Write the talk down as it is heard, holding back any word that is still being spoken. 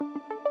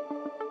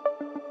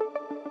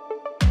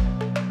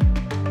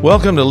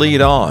Welcome to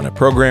Lead On, a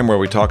program where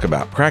we talk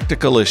about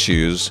practical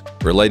issues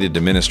related to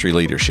ministry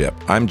leadership.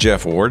 I'm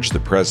Jeff Ward, the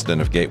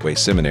president of Gateway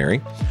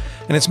Seminary,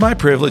 and it's my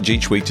privilege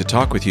each week to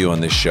talk with you on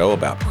this show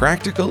about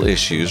practical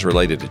issues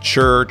related to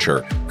church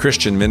or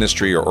Christian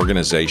ministry or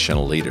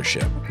organizational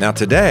leadership. Now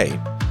today,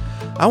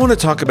 I want to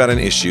talk about an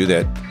issue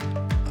that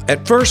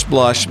at first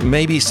blush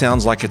maybe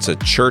sounds like it's a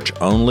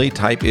church-only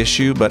type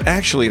issue, but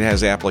actually it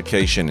has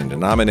application in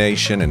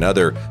denomination and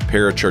other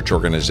parachurch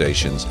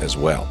organizations as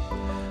well.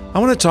 I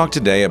want to talk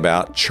today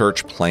about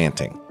church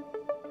planting.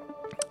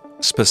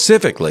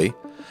 Specifically,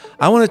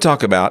 I want to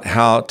talk about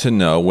how to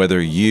know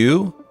whether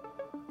you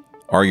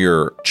or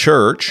your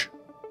church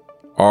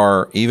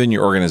or even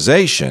your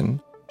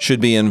organization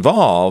should be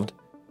involved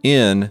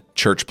in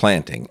church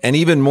planting. And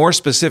even more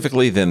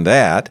specifically than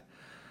that,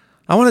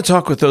 I want to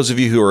talk with those of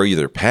you who are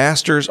either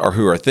pastors or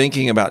who are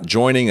thinking about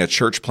joining a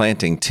church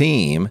planting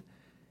team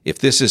if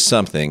this is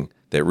something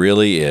that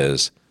really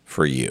is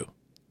for you.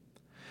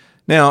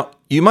 Now,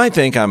 you might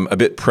think I'm a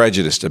bit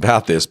prejudiced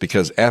about this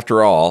because,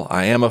 after all,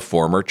 I am a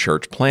former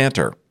church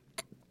planter.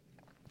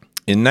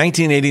 In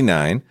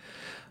 1989,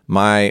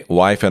 my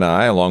wife and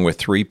I, along with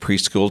 3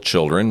 preschool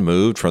children,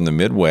 moved from the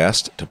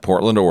Midwest to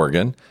Portland,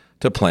 Oregon,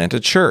 to plant a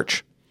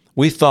church.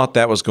 We thought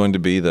that was going to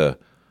be the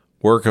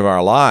work of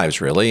our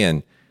lives, really,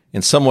 and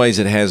in some ways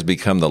it has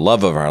become the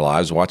love of our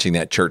lives, watching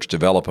that church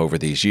develop over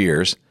these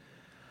years.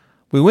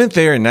 We went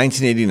there in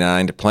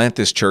 1989 to plant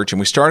this church, and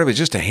we started with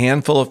just a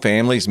handful of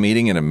families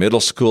meeting in a middle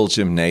school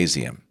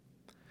gymnasium.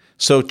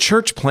 So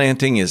church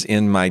planting is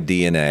in my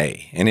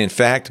DNA. And in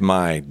fact,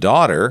 my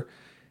daughter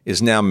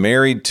is now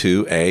married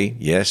to a,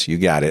 yes, you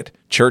got it,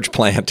 church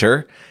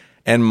planter.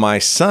 And my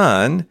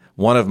son,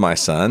 one of my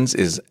sons,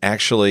 is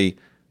actually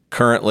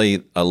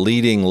currently a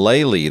leading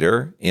lay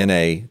leader in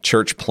a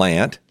church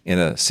plant in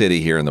a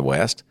city here in the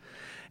West.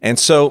 And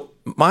so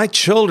my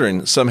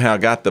children somehow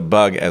got the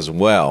bug as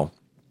well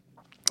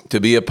to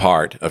be a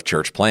part of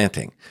church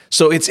planting.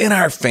 So it's in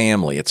our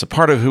family. It's a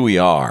part of who we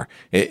are.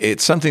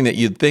 It's something that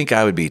you'd think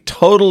I would be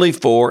totally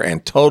for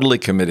and totally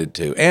committed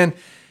to. And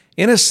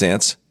in a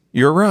sense,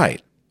 you're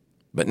right.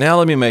 But now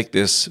let me make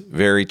this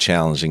very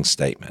challenging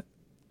statement.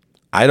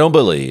 I don't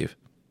believe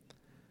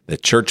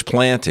that church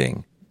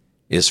planting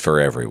is for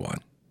everyone.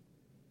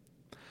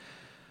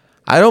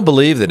 I don't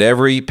believe that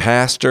every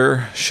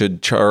pastor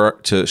should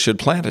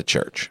plant a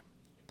church.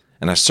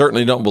 And I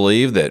certainly don't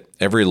believe that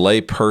every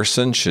lay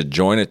person should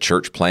join a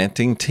church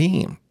planting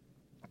team.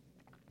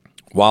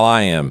 While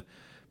I am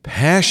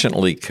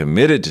passionately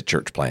committed to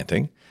church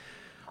planting,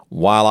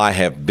 while I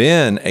have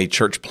been a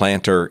church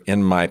planter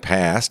in my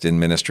past in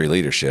ministry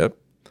leadership,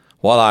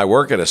 while I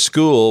work at a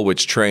school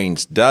which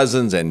trains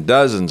dozens and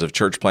dozens of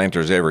church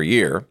planters every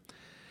year,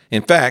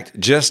 in fact,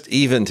 just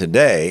even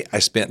today, I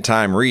spent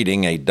time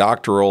reading a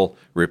doctoral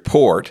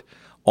report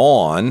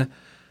on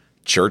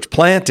church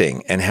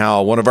planting and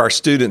how one of our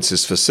students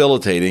is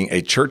facilitating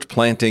a church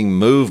planting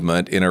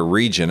movement in a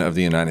region of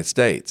the United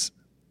States.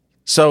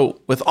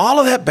 So with all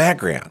of that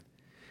background,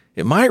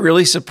 it might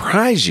really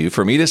surprise you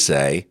for me to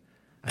say,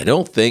 I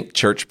don't think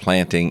church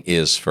planting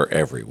is for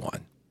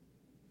everyone.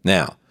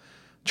 Now,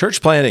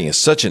 church planting is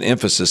such an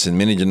emphasis in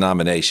many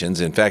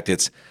denominations. In fact,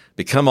 it's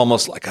become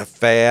almost like a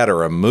fad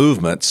or a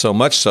movement, so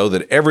much so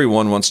that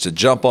everyone wants to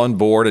jump on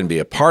board and be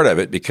a part of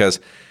it because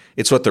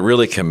it's what the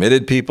really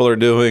committed people are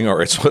doing,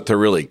 or it's what the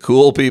really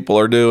cool people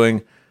are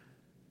doing.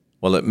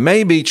 Well, it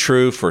may be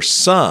true for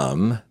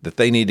some that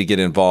they need to get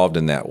involved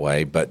in that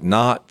way, but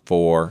not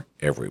for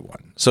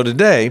everyone. So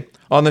today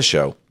on the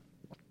show,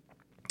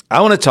 I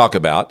want to talk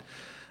about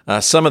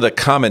some of the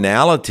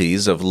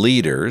commonalities of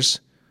leaders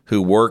who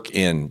work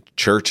in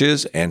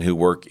churches and who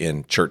work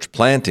in church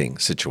planting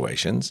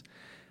situations.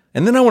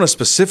 And then I want to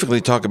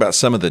specifically talk about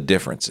some of the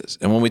differences.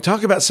 And when we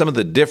talk about some of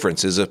the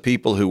differences of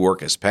people who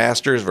work as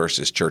pastors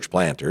versus church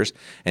planters,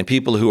 and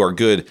people who are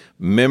good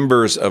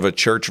members of a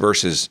church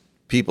versus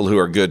people who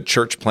are good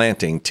church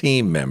planting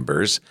team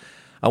members,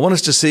 I want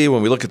us to see,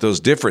 when we look at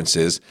those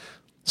differences,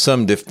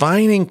 some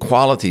defining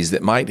qualities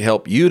that might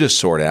help you to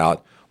sort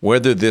out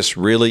whether this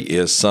really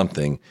is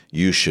something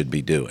you should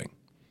be doing.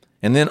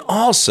 And then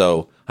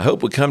also, I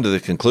hope we come to the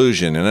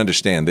conclusion and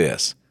understand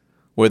this.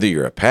 Whether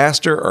you're a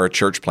pastor or a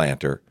church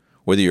planter,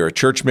 whether you're a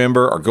church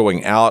member or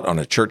going out on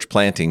a church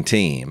planting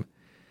team,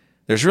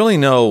 there's really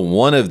no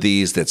one of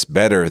these that's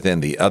better than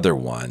the other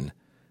one.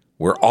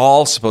 We're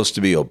all supposed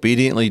to be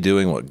obediently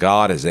doing what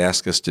God has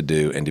asked us to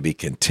do and to be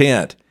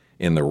content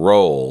in the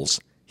roles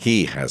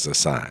He has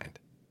assigned.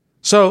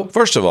 So,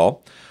 first of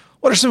all,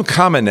 what are some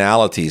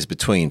commonalities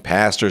between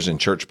pastors and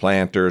church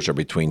planters, or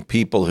between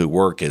people who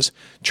work as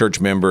church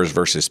members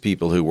versus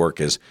people who work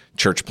as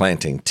church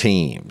planting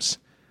teams?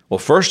 Well,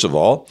 first of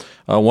all,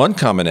 one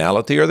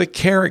commonality are the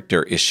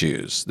character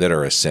issues that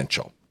are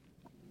essential.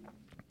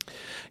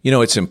 You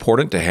know, it's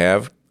important to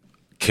have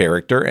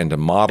character and to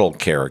model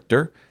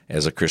character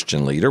as a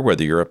Christian leader,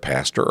 whether you're a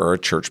pastor or a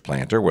church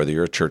planter, whether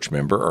you're a church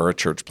member or a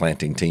church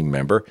planting team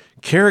member.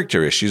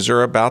 Character issues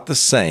are about the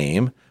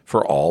same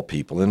for all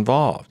people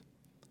involved.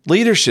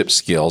 Leadership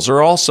skills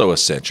are also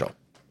essential.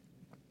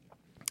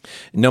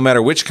 No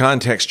matter which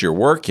context you're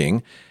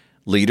working,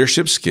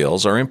 leadership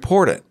skills are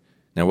important.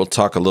 Now, we'll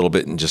talk a little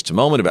bit in just a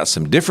moment about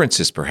some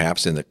differences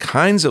perhaps in the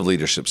kinds of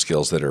leadership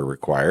skills that are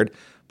required,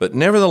 but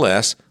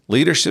nevertheless,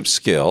 leadership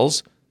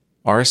skills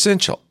are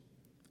essential.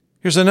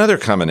 Here's another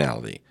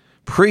commonality: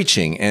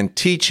 preaching and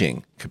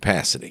teaching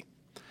capacity.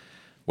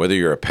 Whether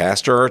you're a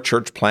pastor or a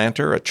church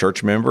planter, a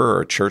church member,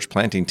 or a church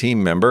planting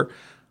team member,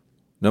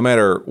 no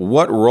matter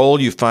what role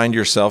you find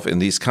yourself in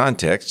these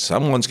contexts,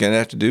 someone's going to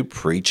have to do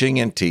preaching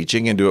and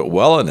teaching and do it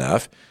well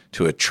enough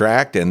to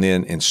attract and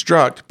then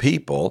instruct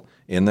people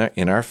in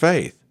our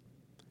faith.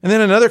 And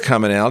then another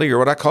commonality are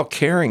what I call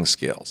caring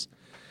skills.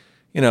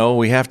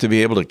 We have to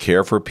be able to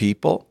care for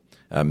people,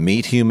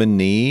 meet human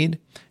need,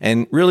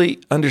 and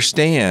really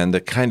understand the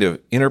kind of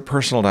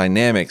interpersonal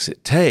dynamics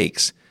it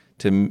takes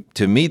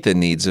to meet the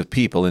needs of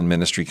people in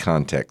ministry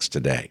contexts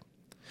today.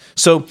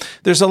 So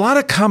there's a lot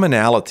of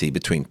commonality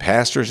between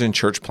pastors and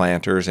church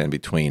planters and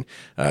between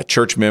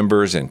church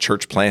members and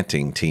church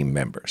planting team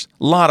members.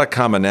 A lot of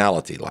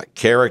commonality like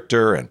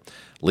character and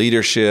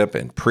leadership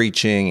and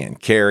preaching and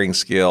caring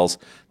skills.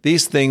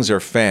 These things are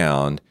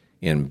found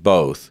in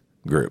both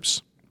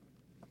groups.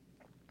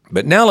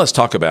 But now let's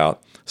talk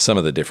about some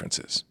of the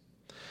differences.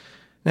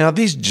 Now,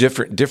 these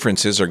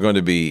differences are going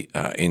to be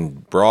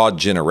in broad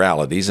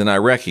generalities, and I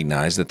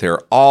recognize that there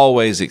are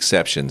always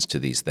exceptions to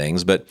these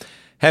things, but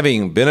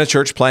having been a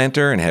church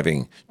planter and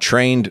having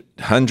trained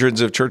hundreds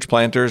of church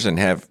planters and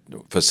have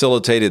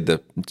facilitated the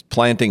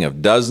planting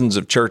of dozens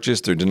of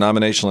churches through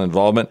denominational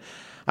involvement,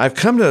 I've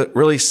come to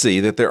really see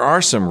that there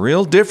are some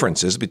real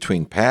differences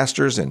between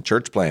pastors and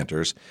church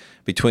planters,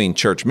 between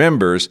church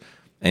members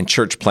and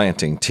church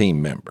planting team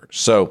members.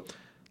 So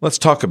let's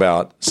talk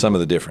about some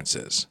of the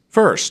differences.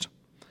 First,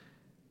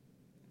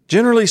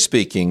 generally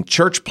speaking,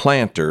 church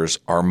planters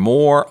are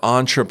more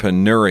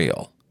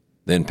entrepreneurial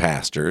than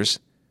pastors,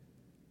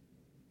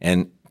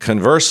 and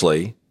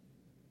conversely,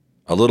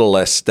 a little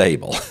less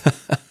stable.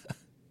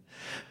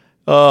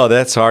 Oh,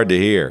 that's hard to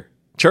hear.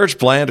 Church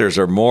planters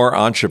are more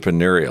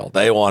entrepreneurial.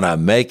 They want to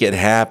make it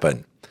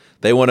happen.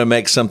 They want to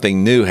make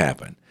something new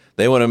happen.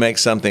 They want to make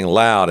something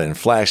loud and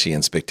flashy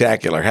and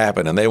spectacular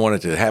happen, and they want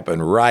it to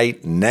happen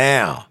right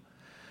now.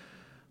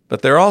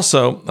 But they're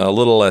also a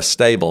little less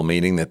stable,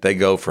 meaning that they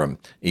go from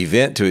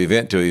event to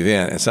event to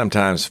event, and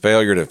sometimes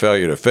failure to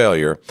failure to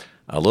failure,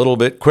 a little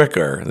bit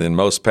quicker than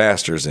most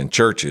pastors and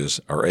churches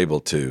are able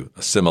to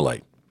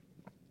assimilate.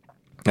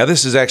 Now,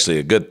 this is actually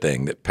a good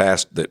thing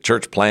that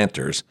church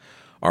planters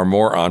are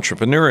more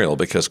entrepreneurial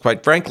because,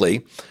 quite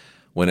frankly,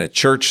 when a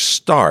church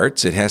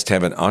starts, it has to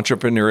have an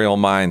entrepreneurial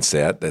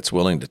mindset that's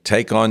willing to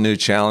take on new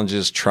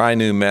challenges, try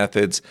new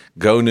methods,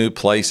 go new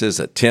places,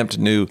 attempt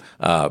new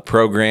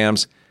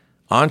programs.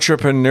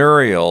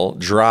 Entrepreneurial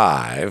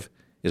drive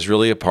is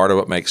really a part of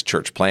what makes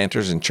church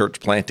planters and church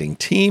planting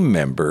team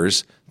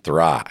members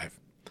thrive.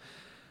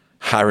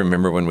 I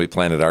remember when we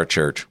planted our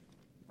church,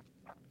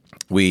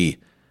 we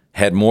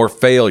had more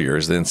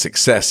failures than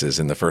successes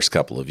in the first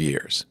couple of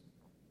years.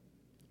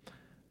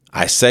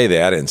 I say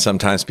that, and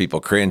sometimes people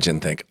cringe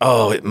and think,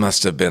 oh, it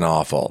must have been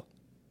awful.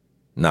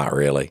 Not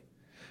really.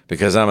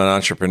 Because I'm an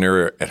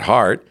entrepreneur at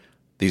heart,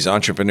 these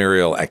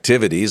entrepreneurial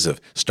activities of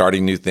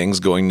starting new things,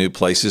 going new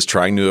places,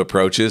 trying new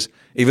approaches,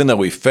 even though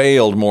we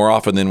failed more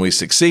often than we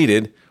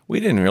succeeded, we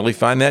didn't really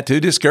find that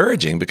too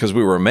discouraging because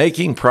we were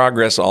making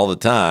progress all the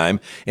time,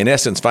 in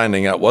essence,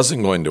 finding out what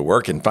wasn't going to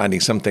work and finding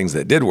some things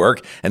that did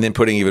work, and then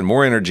putting even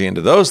more energy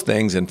into those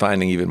things and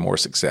finding even more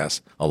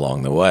success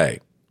along the way.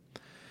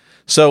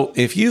 So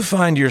if you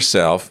find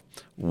yourself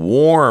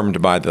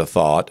warmed by the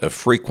thought of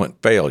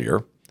frequent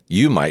failure,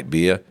 you might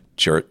be a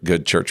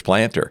good church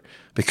planter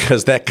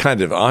because that kind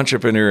of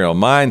entrepreneurial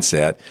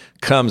mindset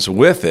comes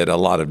with it a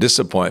lot of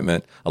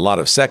disappointment, a lot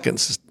of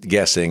second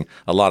guessing,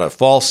 a lot of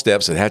false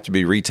steps that have to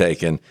be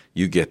retaken.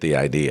 You get the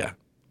idea.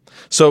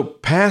 So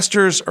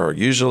pastors are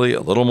usually a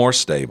little more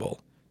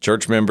stable,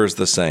 church members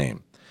the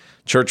same.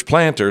 Church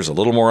planters a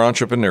little more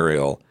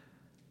entrepreneurial,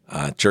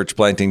 church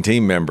planting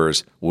team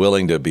members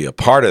willing to be a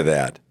part of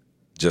that,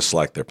 just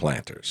like their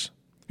planters.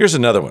 Here's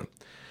another one.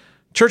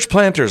 Church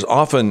planters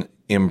often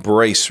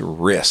embrace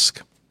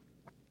risk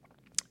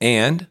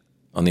and,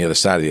 on the other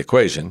side of the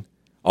equation,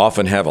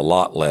 often have a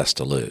lot less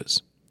to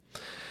lose.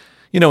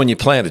 When you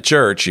plant a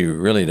church, you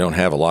really don't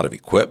have a lot of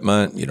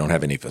equipment, you don't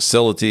have any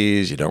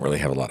facilities, you don't really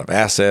have a lot of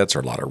assets or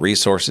a lot of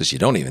resources, you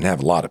don't even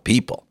have a lot of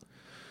people.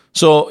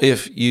 So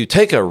if you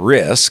take a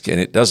risk and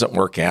it doesn't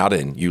work out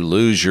and you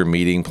lose your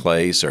meeting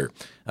place or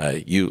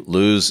you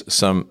lose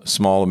some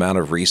small amount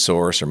of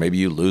resource or maybe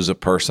you lose a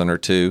person or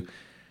two,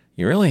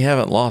 you really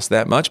haven't lost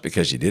that much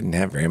because you didn't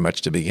have very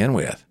much to begin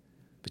with.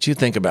 But you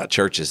think about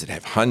churches that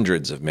have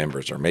hundreds of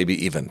members or maybe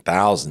even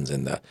thousands,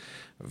 and the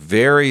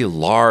very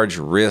large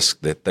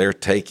risk that they're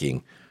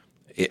taking,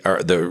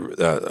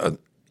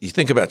 you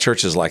think about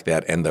churches like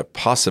that and the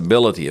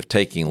possibility of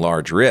taking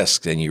large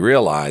risks, and you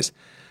realize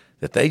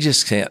that they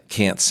just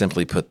can't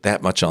simply put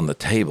that much on the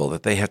table,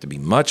 that they have to be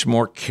much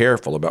more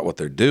careful about what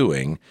they're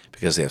doing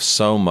because they have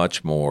so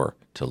much more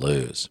to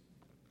lose.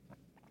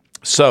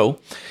 So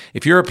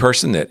if you're a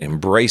person that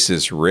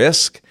embraces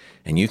risk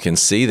and you can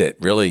see that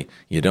really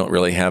you don't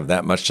really have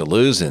that much to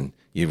lose and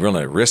you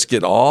really risk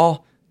it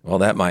all, well,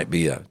 that might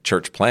be a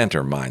church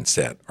planter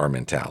mindset or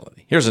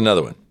mentality. Here's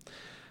another one.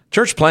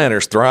 Church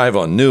planters thrive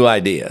on new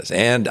ideas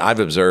and, I've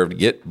observed,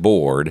 get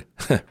bored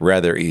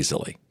rather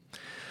easily.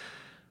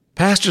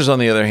 Pastors, on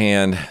the other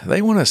hand,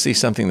 they want to see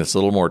something that's a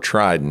little more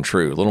tried and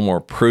true, a little more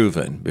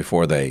proven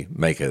before they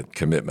make a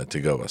commitment to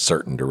go a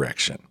certain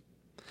direction.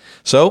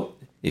 So,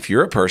 if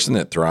you're a person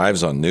that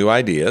thrives on new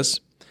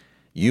ideas,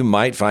 you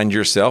might find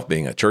yourself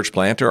being a church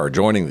planter or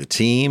joining the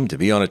team to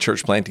be on a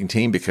church planting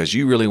team because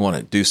you really want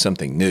to do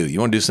something new. You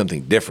want to do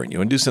something different. You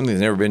want to do something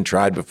that's never been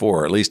tried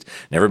before, or at least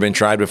never been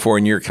tried before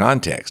in your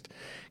context.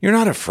 You're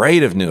not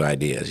afraid of new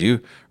ideas.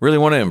 You really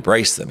want to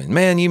embrace them. And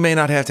man, you may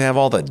not have to have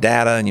all the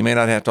data and you may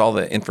not have to all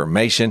the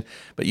information,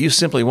 but you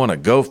simply want to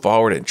go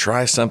forward and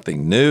try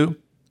something new.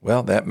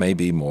 Well, that may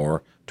be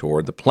more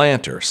toward the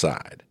planter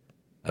side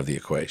of the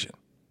equation.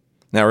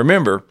 Now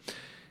remember,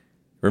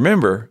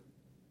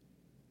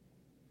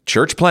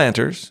 church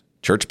planters,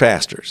 church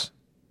pastors,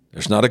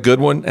 there's not a good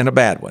one and a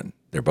bad one.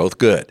 They're both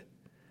good.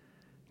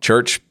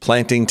 Church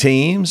planting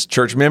teams,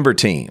 church member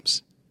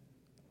teams,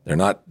 they're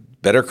not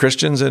better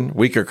Christians and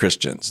weaker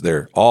Christians.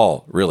 They're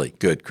all really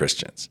good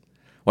Christians.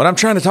 What I'm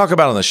trying to talk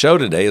about on the show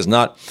today is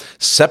not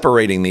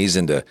separating these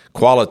into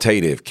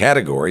qualitative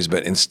categories,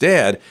 but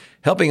instead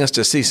helping us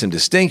to see some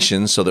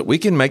distinctions so that we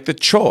can make the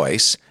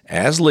choice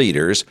as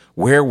leaders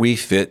where we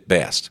fit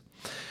best.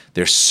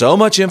 There's so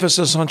much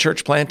emphasis on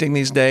church planting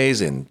these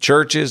days in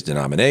churches,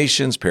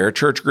 denominations,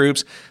 parachurch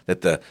groups,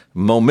 that the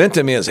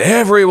momentum is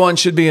everyone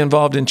should be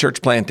involved in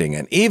church planting.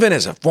 And even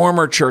as a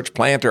former church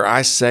planter,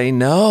 I say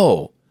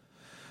no.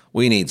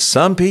 We need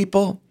some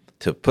people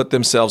to put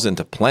themselves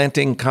into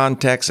planting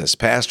contexts as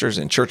pastors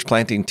and church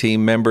planting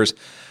team members,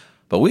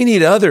 but we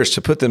need others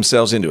to put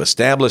themselves into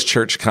established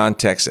church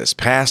contexts as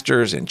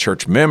pastors and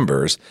church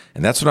members,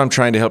 and that's what I'm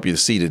trying to help you to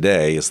see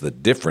today is the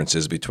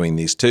differences between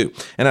these two.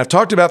 And I've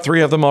talked about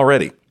three of them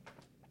already.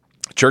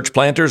 Church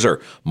planters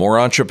are more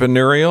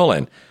entrepreneurial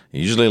and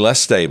usually less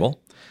stable.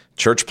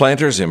 Church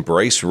planters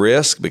embrace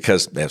risk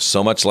because they have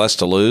so much less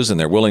to lose and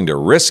they're willing to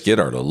risk it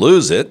or to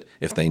lose it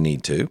if they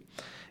need to.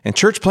 And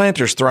church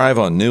planters thrive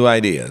on new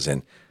ideas,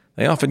 and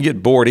they often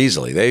get bored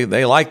easily.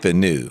 They like the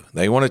new.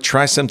 They want to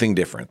try something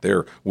different.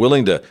 They're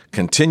willing to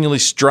continually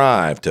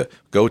strive to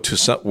go to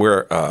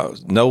somewhere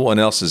no one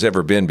else has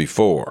ever been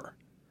before.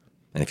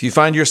 And if you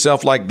find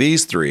yourself like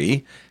these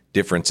three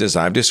differences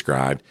I've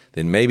described,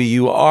 then maybe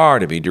you are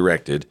to be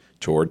directed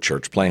toward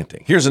church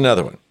planting. Here's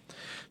another one.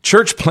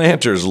 Church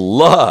planters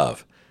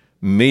love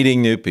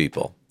meeting new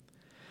people,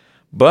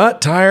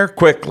 but tire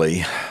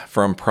quickly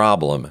from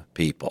problem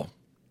people.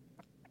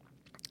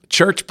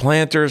 Church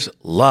planters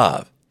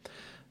love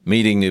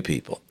meeting new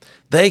people.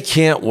 They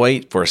can't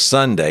wait for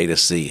Sunday to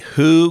see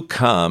who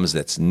comes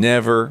that's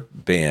never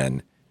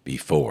been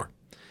before.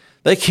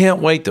 They can't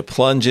wait to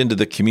plunge into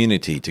the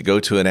community to go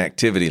to an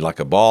activity like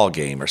a ball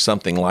game or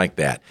something like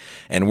that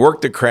and work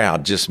the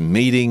crowd just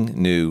meeting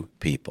new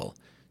people.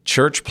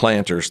 Church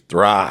planters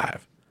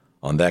thrive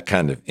on that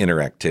kind of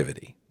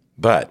interactivity.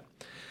 But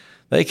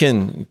they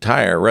can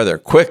tire rather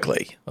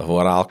quickly of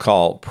what I'll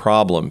call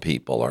problem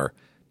people or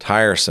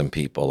tiresome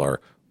people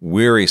or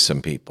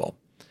wearisome people.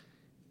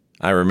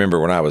 I remember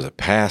when I was a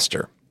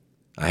pastor,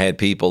 I had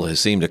people who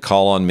seemed to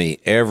call on me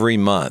every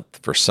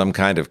month for some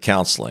kind of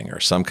counseling or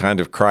some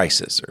kind of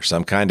crisis or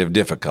some kind of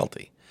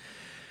difficulty.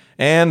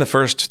 And the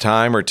first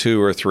time or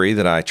two or three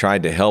that I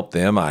tried to help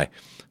them, I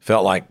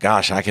felt like,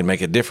 gosh, I can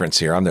make a difference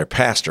here. I'm their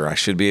pastor. I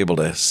should be able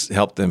to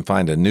help them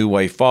find a new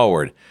way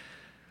forward.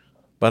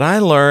 But I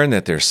learned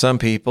that there's some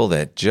people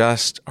that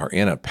just are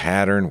in a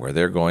pattern where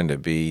they're going to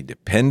be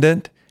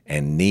dependent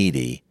and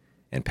needy,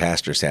 and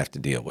pastors have to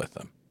deal with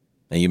them.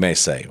 Now you may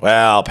say,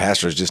 well,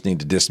 pastors just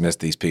need to dismiss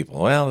these people.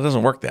 Well, it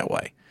doesn't work that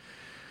way.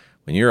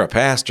 When you're a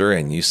pastor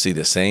and you see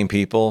the same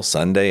people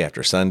Sunday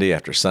after Sunday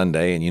after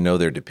Sunday, and you know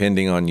they're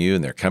depending on you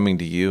and they're coming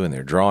to you and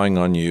they're drawing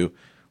on you,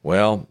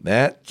 well,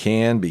 that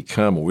can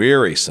become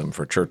wearisome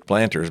for church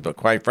planters. But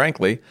quite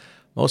frankly,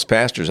 most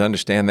pastors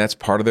understand that's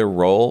part of their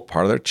role,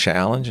 part of their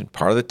challenge, and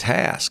part of the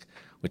task,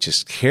 which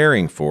is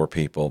caring for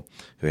people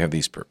who have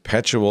these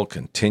perpetual,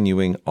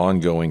 continuing,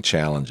 ongoing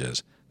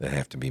challenges that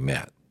have to be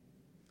met.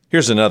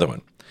 Here's another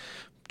one.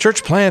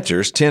 Church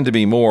planters tend to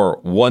be more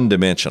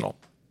one-dimensional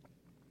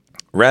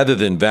rather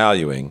than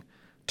valuing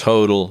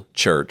total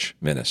church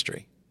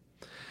ministry.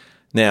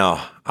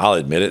 Now, I'll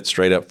admit it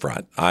straight up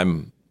front.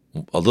 I'm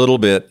a little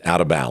bit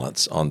out of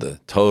balance on the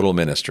total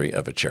ministry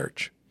of a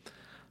church.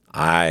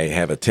 I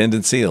have a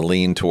tendency to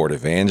lean toward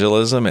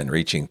evangelism and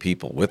reaching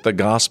people with the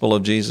gospel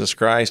of Jesus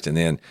Christ, and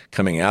then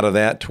coming out of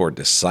that toward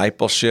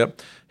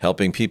discipleship,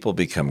 helping people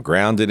become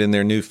grounded in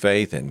their new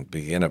faith and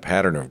begin a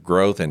pattern of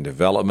growth and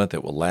development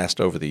that will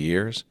last over the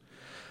years.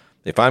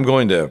 If I'm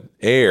going to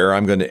err,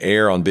 I'm going to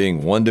err on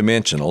being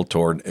one-dimensional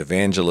toward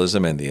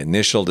evangelism and the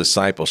initial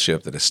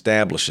discipleship that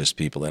establishes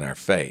people in our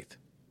faith.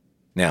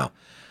 Now,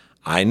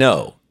 I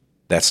know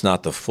that's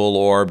not the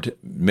full-orbed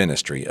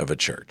ministry of a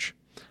church.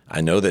 I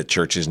know that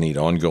churches need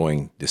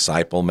ongoing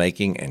disciple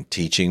making and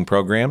teaching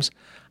programs.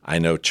 I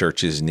know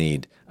churches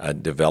need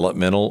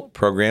developmental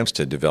programs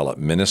to develop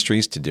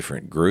ministries to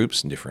different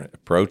groups and different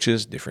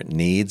approaches, different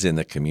needs in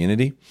the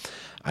community.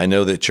 I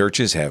know that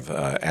churches have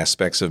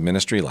aspects of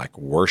ministry like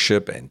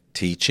worship and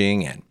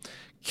teaching and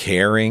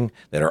caring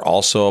that are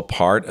also a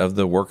part of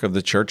the work of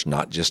the church,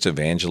 not just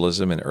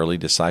evangelism and early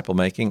disciple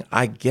making.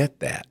 I get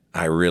that.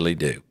 I really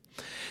do.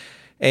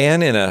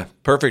 And in a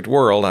perfect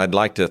world, I'd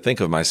like to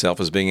think of myself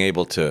as being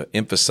able to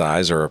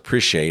emphasize or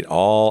appreciate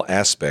all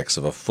aspects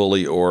of a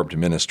fully orbed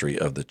ministry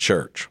of the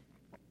church.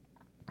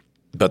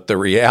 But the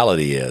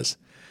reality is,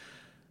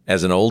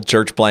 as an old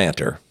church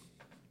planter,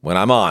 when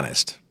I'm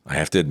honest, I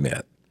have to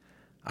admit,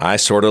 I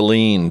sort of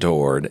lean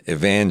toward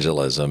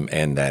evangelism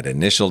and that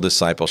initial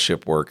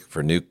discipleship work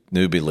for new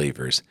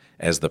believers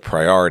as the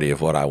priority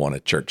of what I want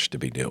a church to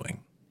be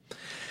doing.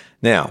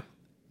 Now,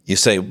 you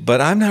say,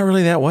 but I'm not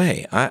really that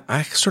way.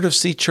 I sort of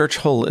see church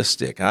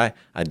holistic.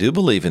 I do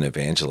believe in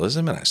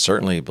evangelism, and I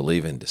certainly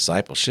believe in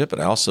discipleship, but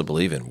I also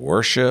believe in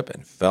worship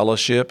and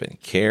fellowship and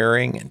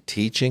caring and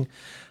teaching.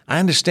 I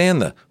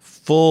understand the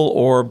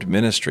full-orbed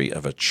ministry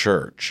of a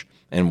church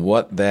and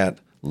what that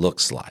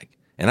looks like.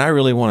 And I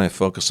really want to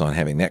focus on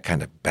having that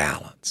kind of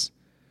balance.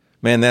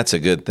 Man, that's a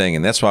good thing,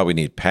 and that's why we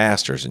need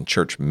pastors and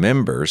church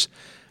members,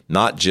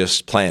 not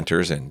just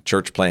planters and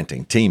church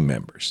planting team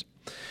members.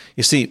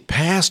 You see,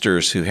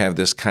 pastors who have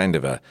this kind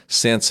of a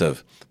sense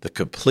of the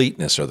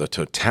completeness or the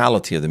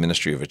totality of the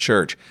ministry of a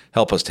church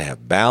help us to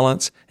have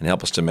balance and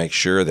help us to make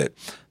sure that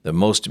the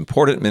most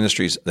important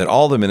ministries, that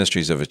all the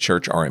ministries of a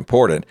church are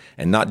important,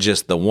 and not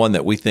just the one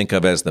that we think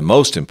of as the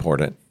most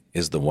important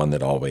is the one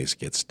that always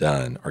gets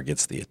done or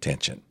gets the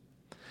attention.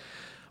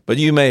 But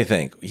you may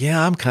think,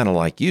 yeah, I'm kind of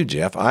like you,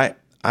 Jeff. I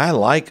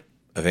like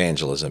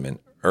evangelism and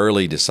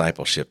early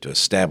discipleship to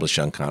establish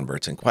young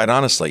converts. And quite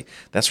honestly,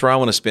 that's where I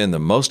want to spend the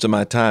most of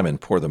my time and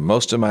pour the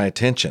most of my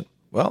attention.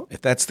 Well, if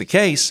that's the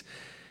case,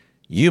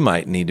 you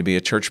might need to be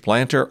a church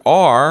planter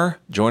or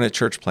join a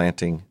church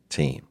planting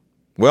team.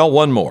 Well,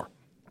 one more.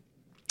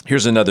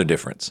 Here's another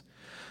difference.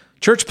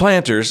 Church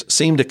planters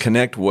seem to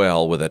connect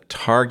well with a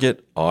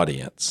target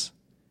audience.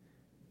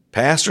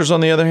 Pastors,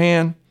 on the other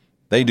hand,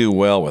 they do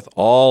well with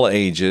all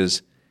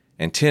ages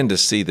and tend to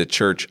see the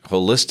church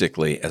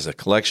holistically as a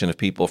collection of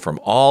people from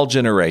all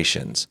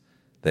generations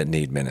that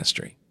need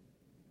ministry.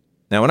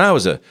 Now, when I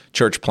was a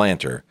church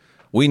planter,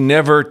 we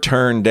never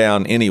turned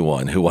down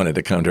anyone who wanted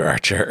to come to our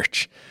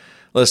church.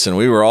 Listen,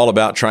 we were all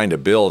about trying to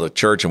build a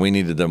church, and we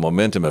needed the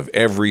momentum of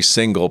every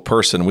single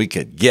person we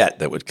could get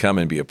that would come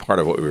and be a part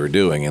of what we were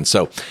doing. And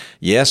so,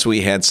 yes,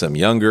 we had some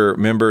younger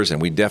members, and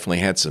we definitely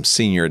had some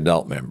senior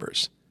adult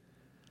members.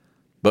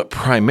 But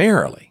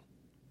primarily,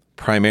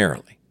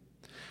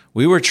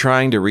 we were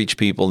trying to reach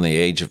people in the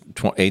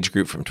age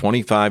group from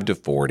 25 to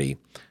 40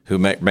 who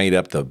made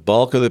up the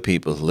bulk of the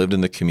people who lived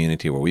in the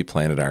community where we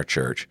planted our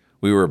church.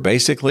 We were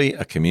basically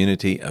a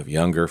community of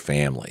younger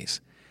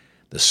families.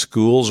 The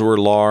schools were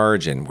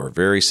large and were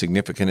very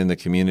significant in the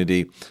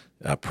community.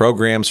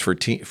 Programs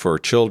for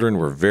children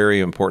were very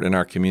important in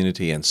our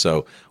community, and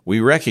so we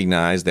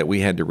recognized that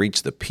we had to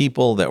reach the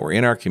people that were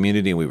in our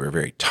community, and we were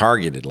very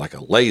targeted like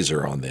a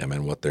laser on them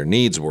and what their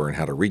needs were and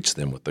how to reach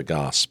them with the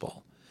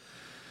gospel.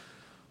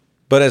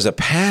 But as a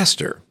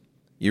pastor,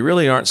 you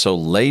really aren't so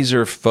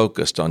laser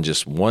focused on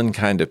just one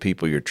kind of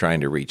people you're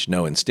trying to reach.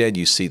 No, instead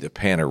you see the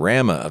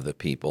panorama of the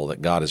people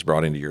that God has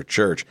brought into your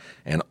church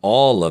and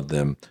all of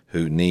them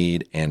who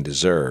need and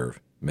deserve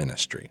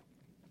ministry.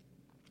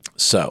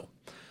 So,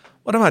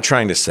 what am I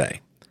trying to say?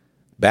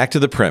 Back to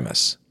the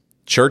premise.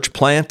 Church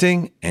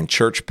planting and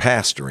church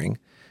pastoring,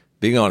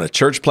 being on a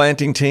church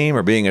planting team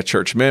or being a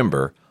church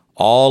member,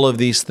 all of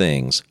these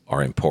things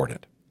are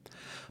important.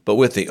 But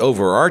with the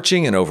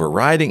overarching and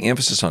overriding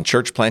emphasis on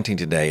church planting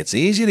today, it's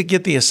easy to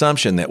get the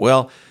assumption that,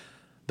 well,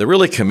 the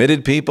really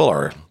committed people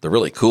or the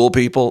really cool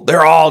people,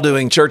 they're all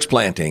doing church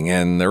planting.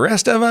 And the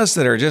rest of us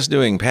that are just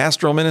doing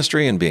pastoral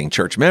ministry and being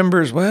church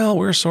members, well,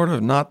 we're sort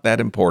of not that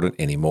important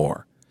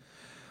anymore.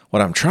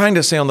 What I'm trying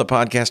to say on the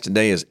podcast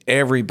today is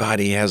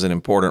everybody has an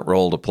important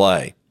role to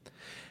play.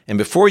 And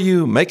before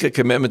you make a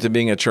commitment to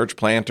being a church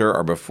planter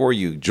or before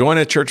you join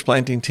a church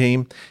planting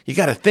team, you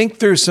got to think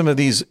through some of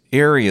these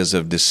areas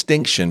of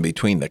distinction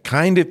between the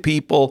kind of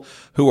people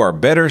who are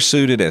better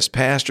suited as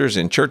pastors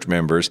and church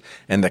members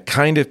and the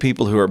kind of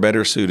people who are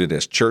better suited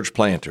as church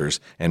planters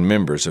and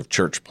members of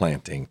church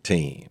planting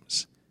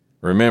teams.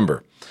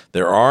 Remember,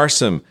 there are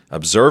some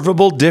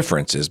observable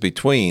differences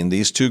between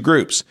these two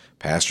groups,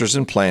 pastors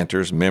and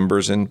planters,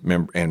 members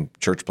and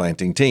church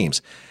planting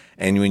teams.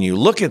 And when you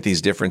look at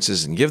these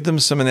differences and give them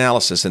some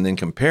analysis and then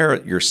compare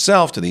it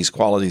yourself to these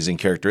qualities and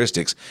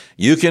characteristics,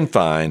 you can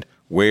find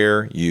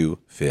where you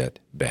fit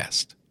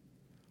best.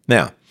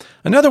 Now,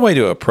 another way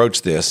to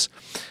approach this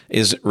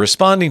is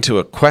responding to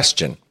a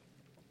question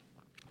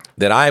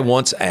that I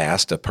once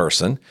asked a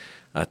person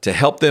to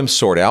help them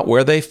sort out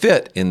where they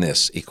fit in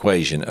this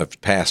equation of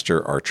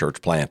pastor or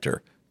church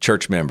planter,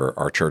 church member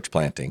or church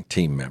planting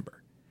team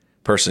member.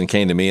 Person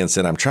came to me and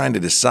said, I'm trying to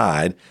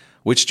decide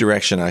which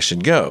direction I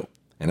should go.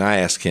 and I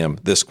ask him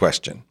this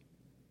question: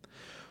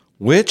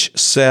 which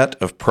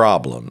set of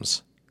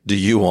problems do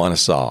you want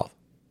to solve?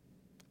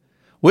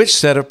 Which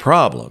set of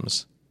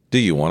problems do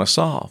you want to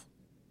solve?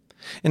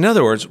 In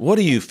other words, what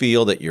do you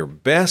feel that you're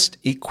best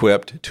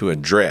equipped to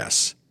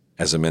address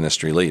as a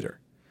ministry leader?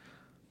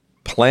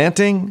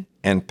 Planting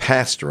and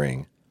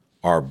pastoring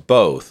are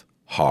both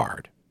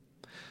hard.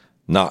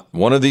 Not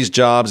one of these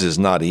jobs is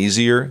not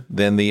easier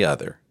than the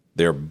other.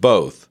 They're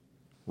both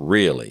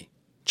really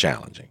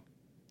challenging.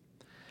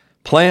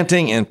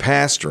 Planting and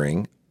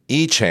pastoring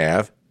each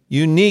have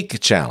unique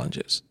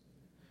challenges.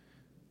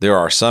 There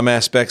are some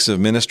aspects of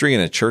ministry in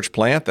a church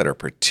plant that are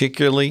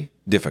particularly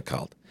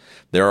difficult.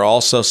 There are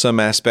also some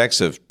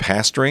aspects of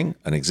pastoring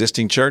an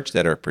existing church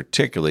that are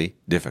particularly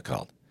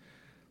difficult.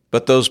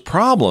 But those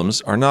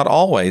problems are not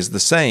always the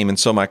same, and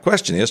so my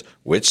question is,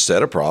 which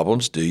set of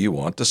problems do you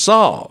want to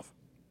solve?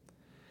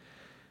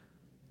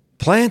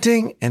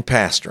 Planting and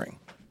pastoring.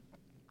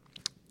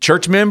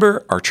 Church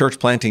member or church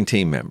planting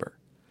team member?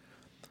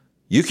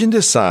 You can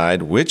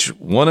decide which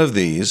one of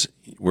these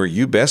where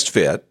you best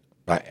fit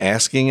by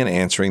asking and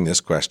answering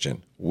this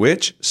question: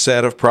 which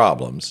set of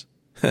problems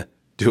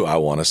do I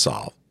want to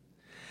solve?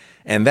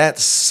 And that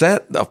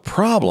set of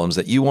problems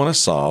that you want to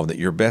solve, that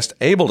you're best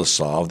able to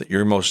solve, that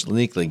you're most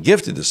uniquely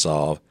gifted to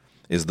solve,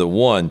 is the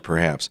one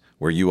perhaps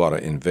where you ought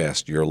to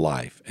invest your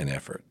life and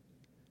effort.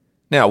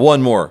 Now,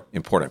 one more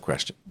important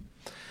question.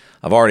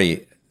 I've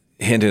already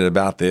hinted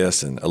about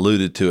this and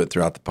alluded to it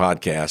throughout the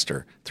podcast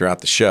or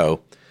throughout the show,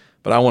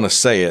 but I want to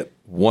say it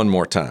one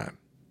more time.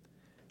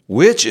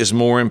 Which is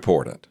more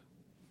important,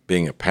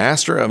 being a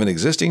pastor of an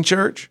existing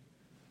church,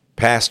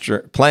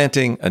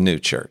 planting a new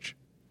church?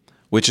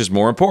 Which is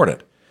more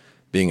important,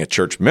 being a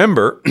church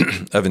member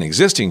of an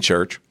existing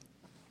church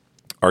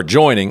or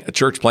joining a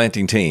church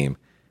planting team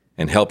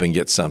and helping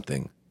get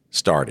something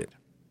started?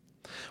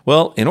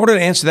 Well, in order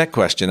to answer that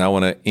question, I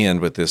want to end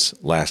with this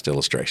last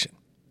illustration.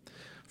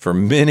 For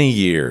many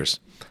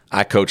years,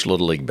 I coached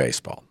Little League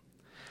Baseball.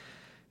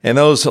 And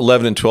those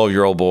 11 and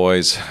 12-year-old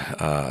boys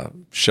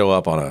show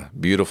up on a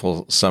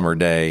beautiful summer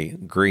day,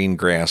 green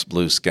grass,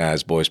 blue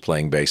skies, boys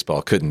playing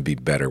baseball. Couldn't be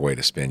a better way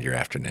to spend your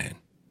afternoon.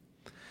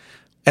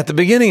 At the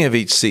beginning of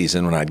each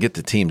season, when I'd get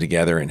the team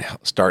together and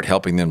start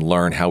helping them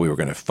learn how we were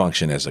going to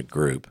function as a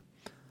group,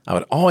 I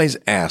would always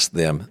ask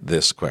them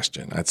this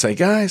question. I'd say,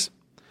 guys,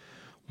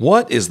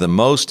 what is the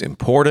most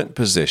important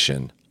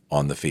position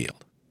on the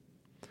field?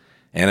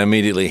 And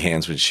immediately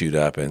hands would shoot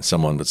up and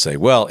someone would say,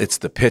 well, it's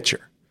the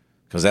pitcher,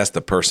 because that's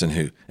the person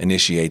who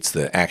initiates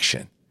the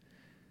action.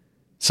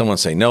 Someone would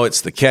say, no,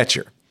 it's the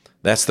catcher.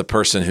 That's the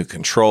person who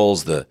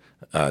controls the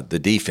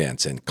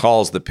defense and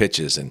calls the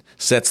pitches and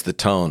sets the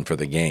tone for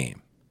the game.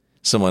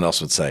 Someone else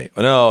would say,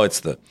 oh, no,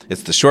 it's the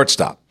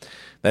shortstop.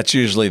 That's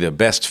usually the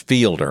best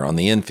fielder on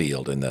the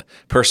infield and the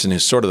person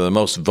who's sort of the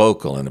most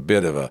vocal and a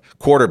bit of a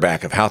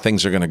quarterback of how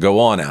things are going to go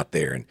on out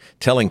there and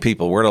telling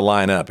people where to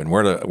line up and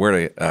where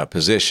to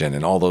position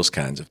and all those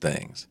kinds of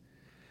things.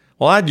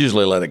 Well, I'd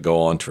usually let it go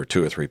on for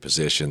 2 or 3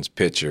 positions: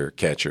 pitcher,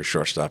 catcher,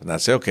 shortstop, and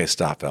I'd say, okay,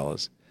 stop,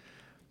 fellas.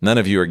 None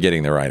of you are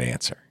getting the right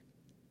answer.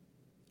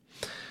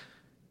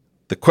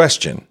 The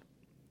question,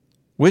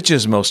 which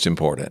is most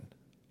important?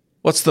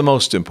 What's the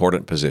most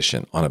important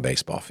position on a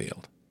baseball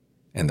field?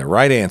 And the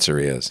right answer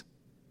is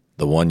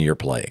the one you're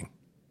playing.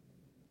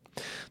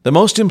 The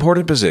most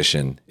important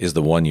position is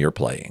the one you're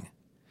playing,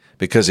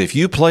 because if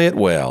you play it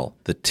well,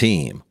 the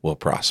team will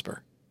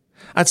prosper.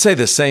 I'd say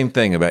the same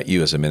thing about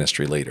you as a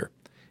ministry leader.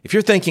 If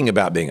you're thinking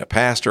about being a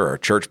pastor or a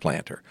church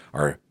planter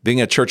or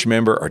being a church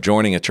member or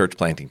joining a church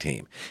planting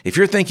team, if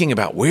you're thinking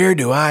about where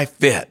do I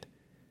fit,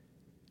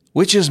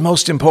 which is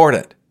most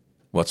important?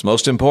 What's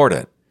most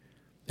important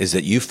is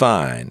that you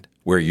find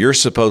where you're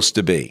supposed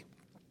to be.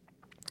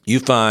 You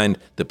find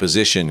the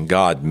position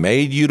God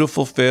made you to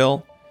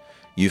fulfill.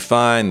 You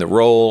find the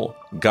role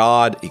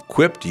God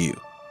equipped you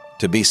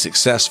to be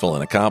successful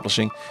in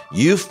accomplishing.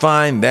 You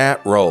find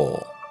that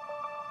role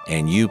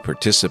and you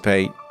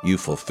participate, you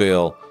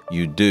fulfill,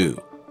 you do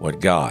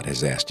what God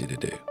has asked you to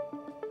do.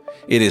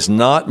 It is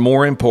not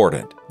more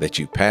important that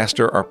you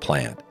pastor or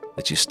plant,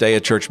 that you stay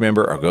a church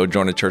member or go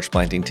join a church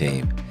planting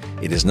team.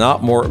 It is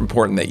not more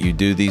important that you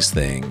do these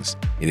things.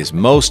 It is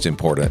most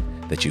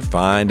important that you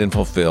find and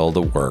fulfill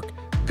the work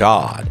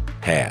God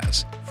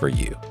has for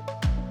you.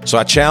 So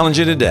I challenge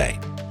you today,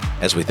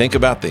 as we think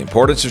about the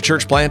importance of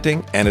church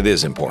planting, and it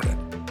is important,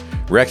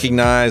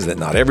 recognize that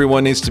not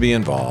everyone needs to be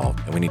involved,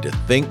 and we need to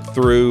think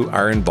through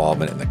our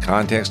involvement in the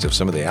context of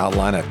some of the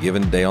outline I've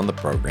given today on the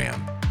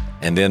program,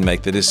 and then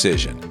make the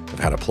decision of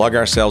how to plug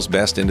ourselves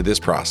best into this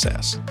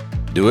process.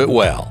 Do it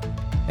well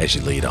as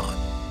you lead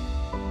on.